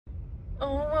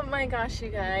Oh my gosh, you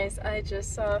guys, I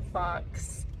just saw a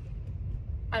fox.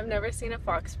 I've never seen a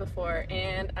fox before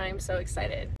and I'm so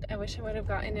excited. I wish I would have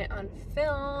gotten it on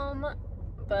film,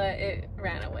 but it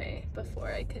ran away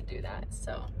before I could do that,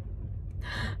 so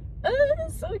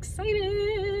so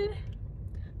excited.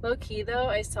 Low key though,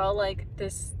 I saw like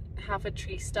this half a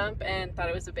tree stump and thought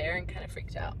it was a bear and kind of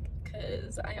freaked out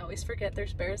because I always forget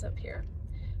there's bears up here.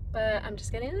 But I'm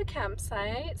just getting to the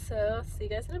campsite, so see you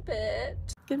guys in a bit.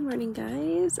 Good morning,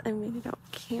 guys. I made it out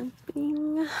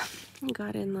camping.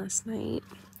 Got in last night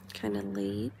kind of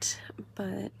late,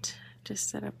 but just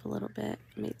set up a little bit,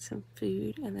 made some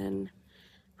food, and then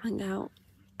hung out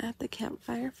at the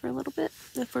campfire for a little bit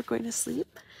before going to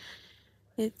sleep.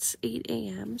 It's 8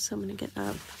 a.m. so I'm gonna get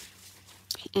up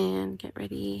and get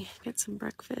ready, get some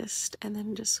breakfast, and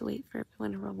then just wait for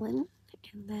everyone to roll in,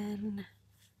 and then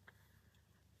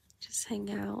just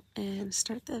hang out and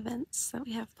start the events that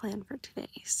we have planned for today.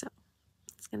 So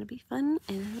it's gonna be fun,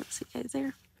 and I'll see you guys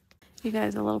there. You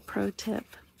guys, a little pro tip: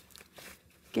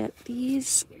 get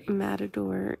these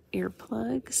Matador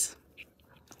earplugs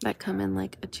that come in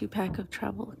like a 2-pack of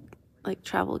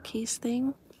travel case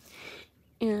thing,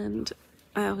 and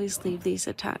I always leave these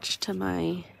attached to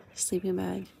my sleeping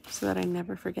bag so that I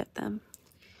never forget them.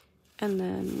 And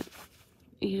then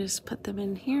you just put them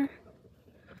in here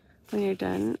when you're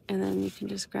done, and then you can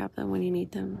just grab them when you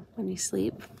need them when you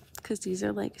sleep, because these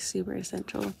are like super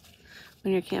essential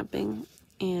when you're camping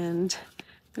and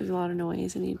there's a lot of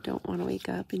noise and you don't want to wake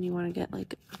up and you want to get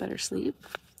like a better sleep.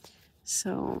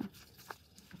 So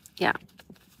yeah,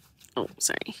 oh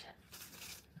sorry,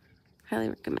 highly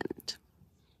recommend.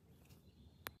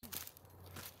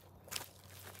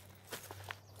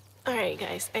 Alright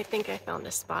guys, I think I found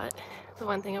a spot. The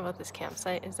one thing about this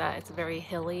campsite is that it's very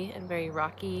hilly and very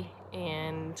rocky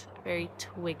and very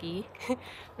twiggy.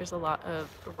 There's a lot of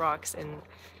rocks and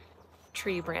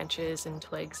tree branches and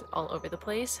twigs all over the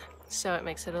place, so it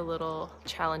makes it a little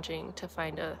challenging to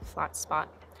find a flat spot.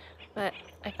 But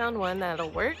I found one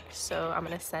that'll work, so I'm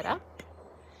gonna set up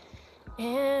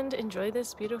and enjoy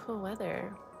this beautiful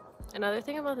weather. Another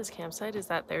thing about this campsite is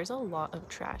that there's a lot of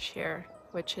trash here,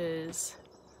 which is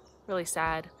really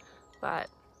sad, but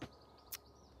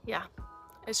yeah,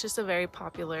 it's just a very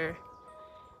popular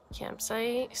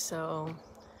campsite, so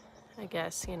I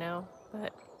guess, you know,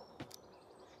 but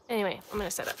anyway, I'm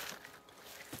gonna set up.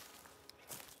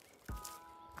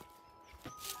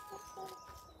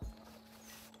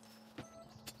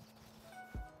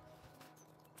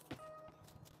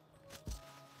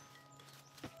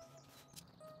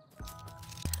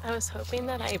 I was hoping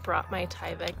that I brought my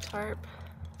Tyvek tarp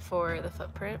for the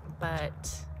footprint,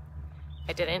 but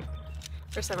I didn't.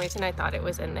 For some reason I thought it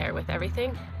was in there with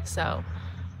everything, so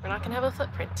we're not gonna have a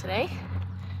footprint today,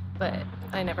 but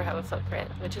I never have a footprint,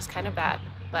 which is kind of bad,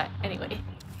 but anyway.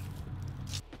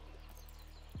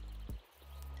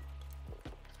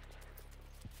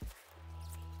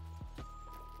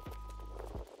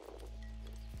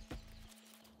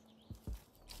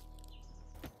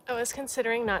 I was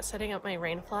considering not setting up my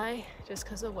rain fly just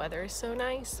because the weather is so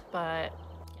nice, but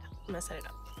yeah, I'm gonna set it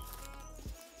up.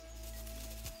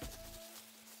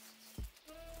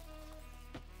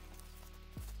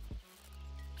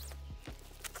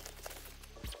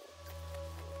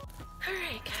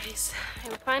 Alright guys,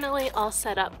 I'm finally all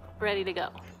set up, ready to go.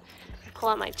 Pull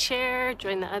out my chair,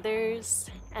 join the others,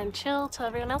 and chill till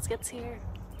everyone else gets here.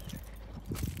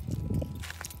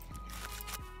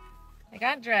 I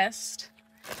got dressed.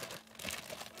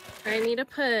 I need to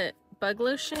put bug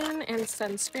lotion and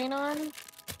sunscreen on.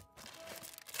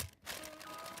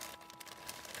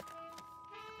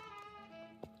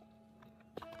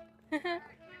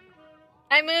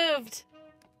 I moved!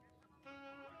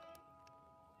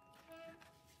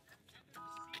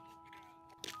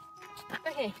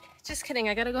 Okay, just kidding.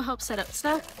 I gotta go help set up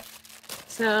stuff.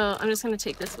 So I'm just gonna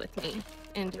take this with me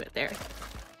and do it there.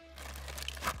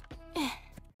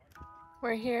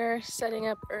 We're here setting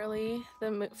up early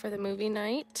for the movie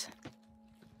night.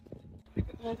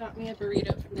 I got me a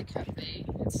burrito from the cafe.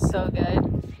 It's so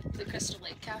good. The Crystal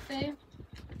Lake Cafe.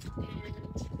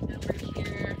 And now we're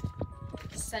here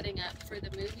setting up for the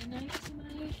movie night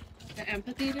tonight. The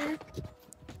amphitheater.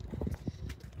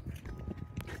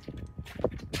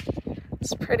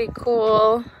 It's pretty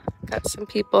cool. Got some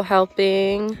people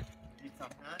helping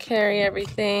carry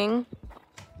everything.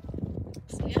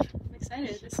 So yeah, I'm excited.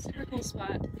 This is a super cool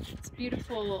spot. It's a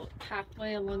beautiful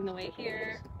pathway along the way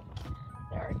here.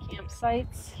 There are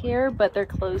campsites here, but they're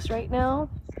closed right now.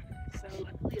 So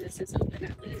luckily this is open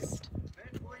at least.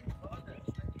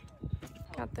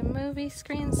 Got the movie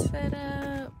screen set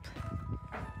up.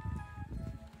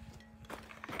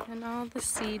 And all the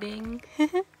seating.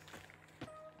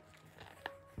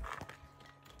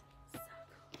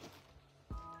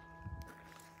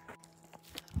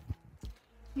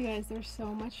 You guys, there's so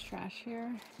much trash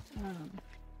here.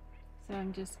 So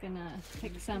I'm just gonna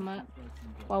pick some up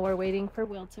while we're waiting for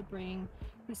Will to bring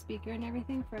the speaker and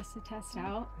everything for us to test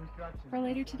out for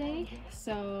later today.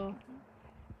 So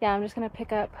yeah, I'm just gonna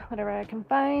pick up whatever I can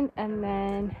find, and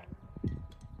then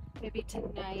maybe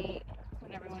tonight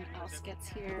when everyone else gets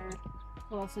here,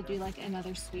 we'll also do like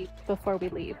another sweep before we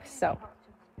leave. So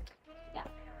yeah,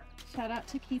 shout out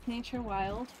to Keep Nature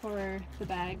Wild for the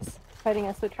bags, providing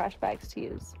us with trash bags to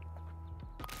use.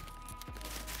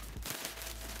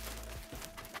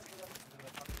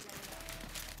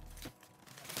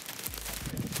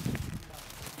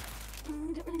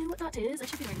 Don't really know what that is. I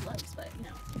should be wearing gloves, but you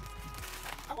know,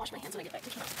 I'll wash my hands when I get back to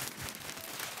camp.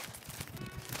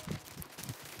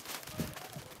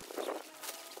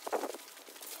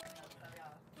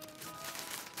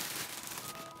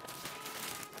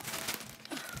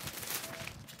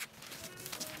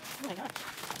 Oh my god.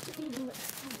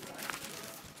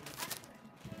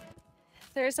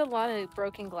 There's a lot of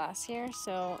broken glass here,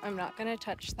 so I'm not gonna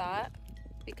touch that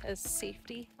because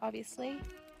safety, obviously.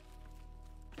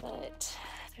 But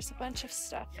there's a bunch of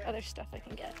stuff, other stuff I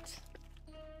can get.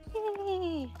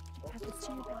 Yay!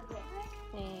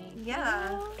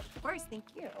 Yeah, of course, thank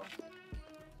you.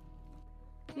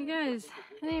 You guys,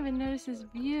 I didn't even notice this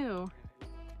view.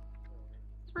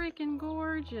 Freaking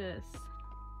gorgeous.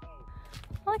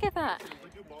 Look at that.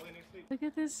 Look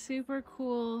at this super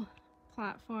cool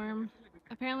platform.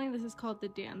 Apparently this is called the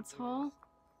dance hall.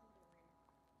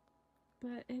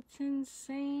 But it's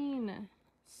insane.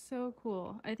 So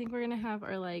cool. I think we're gonna have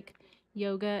our like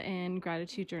yoga and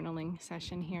gratitude journaling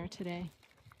session here today.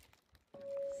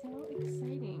 So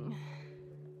exciting.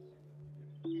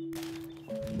 I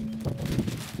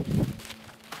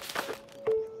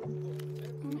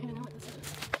don't even know what this is.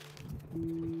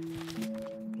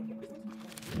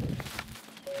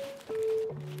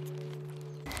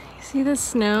 You see the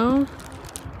snow?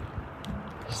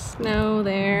 Snow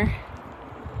there.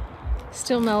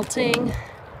 Still melting.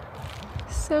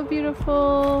 So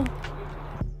beautiful.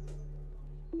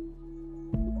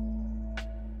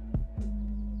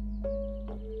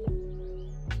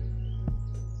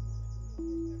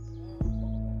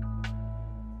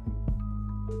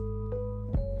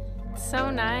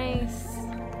 So nice.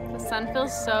 The sun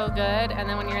feels so good, and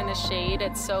then when you're in the shade,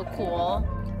 it's so cool.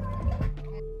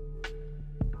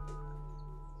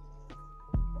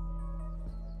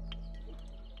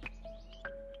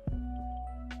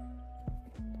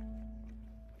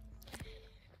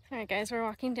 Alright guys, we're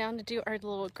walking down to do our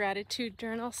little gratitude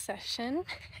journal session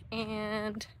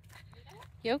and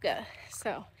yoga.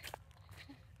 So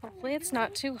hopefully it's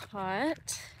not too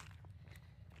hot.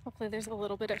 Hopefully there's a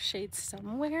little bit of shade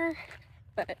somewhere,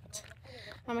 but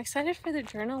I'm excited for the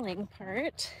journaling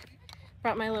part.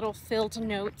 Brought my little filled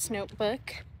notes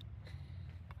notebook.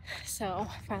 So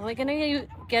finally gonna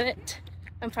get it.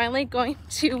 I'm finally going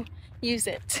to use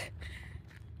it.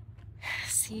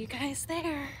 See you guys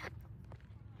there.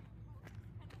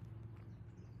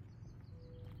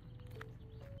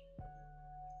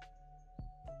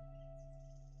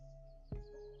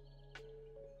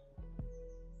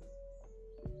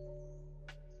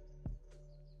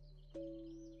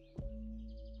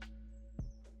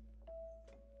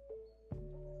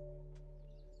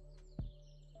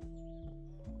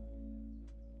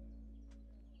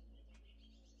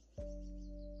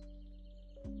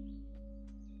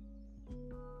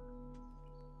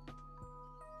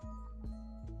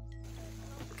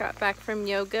 Got back from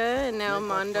yoga and now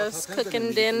Mondo's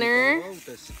cooking dinner.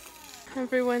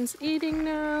 Everyone's eating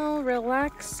now,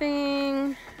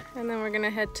 relaxing, and then we're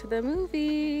gonna head to the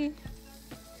movie.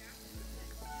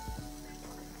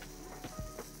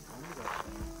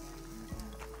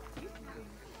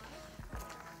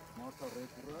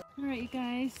 Alright you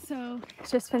guys, so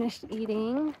just finished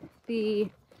eating.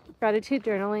 The gratitude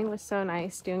journaling was so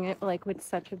nice, doing it like with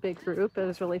such a big group. It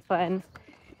was really fun.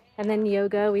 And then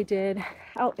yoga we did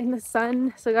out in the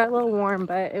sun, so it got a little warm,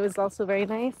 but it was also very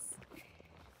nice.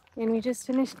 And we just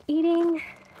finished eating,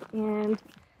 and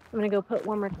I'm gonna go put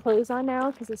warmer clothes on now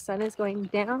because the sun is going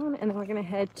down, and then we're gonna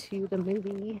head to the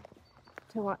movie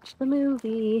to watch the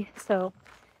movie. So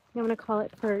I'm gonna call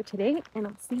it for today, and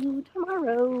I'll see you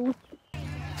tomorrow.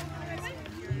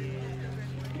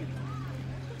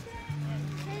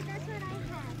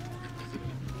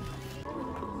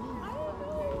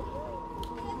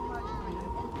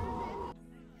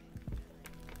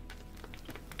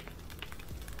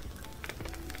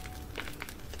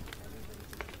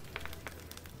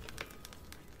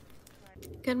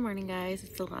 Good morning, guys.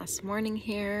 It's the last morning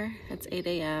here. It's 8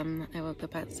 a.m. I woke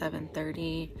up at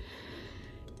 7:30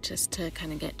 just to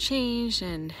kind of get changed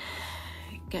and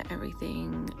get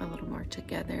everything a little more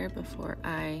together before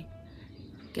I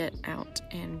get out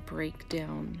and break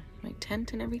down my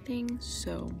tent and everything.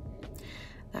 So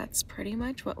that's pretty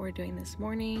much what we're doing this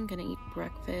morning. Gonna eat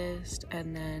breakfast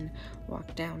and then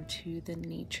walk down to the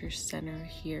nature center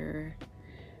here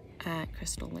at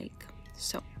Crystal Lake.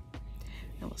 So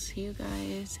I will see you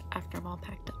guys after I'm all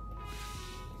packed up.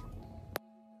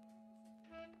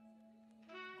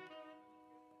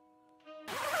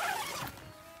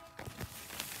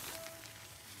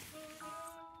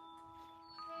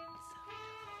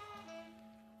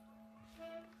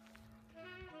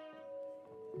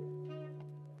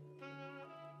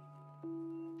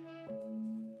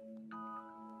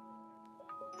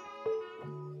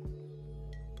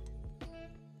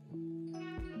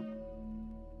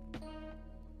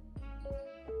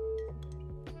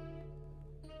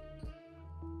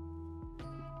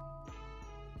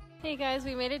 Hey guys,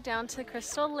 we made it down to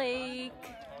Crystal Lake.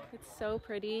 It's so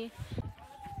pretty.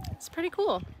 It's pretty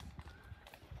cool.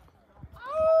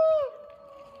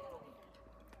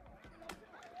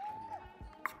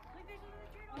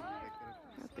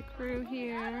 Got the crew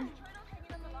here.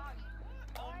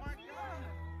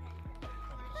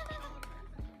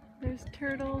 There's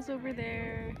turtles over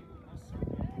there. I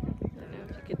don't know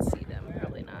if you could see them.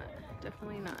 Probably not.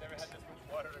 Definitely not.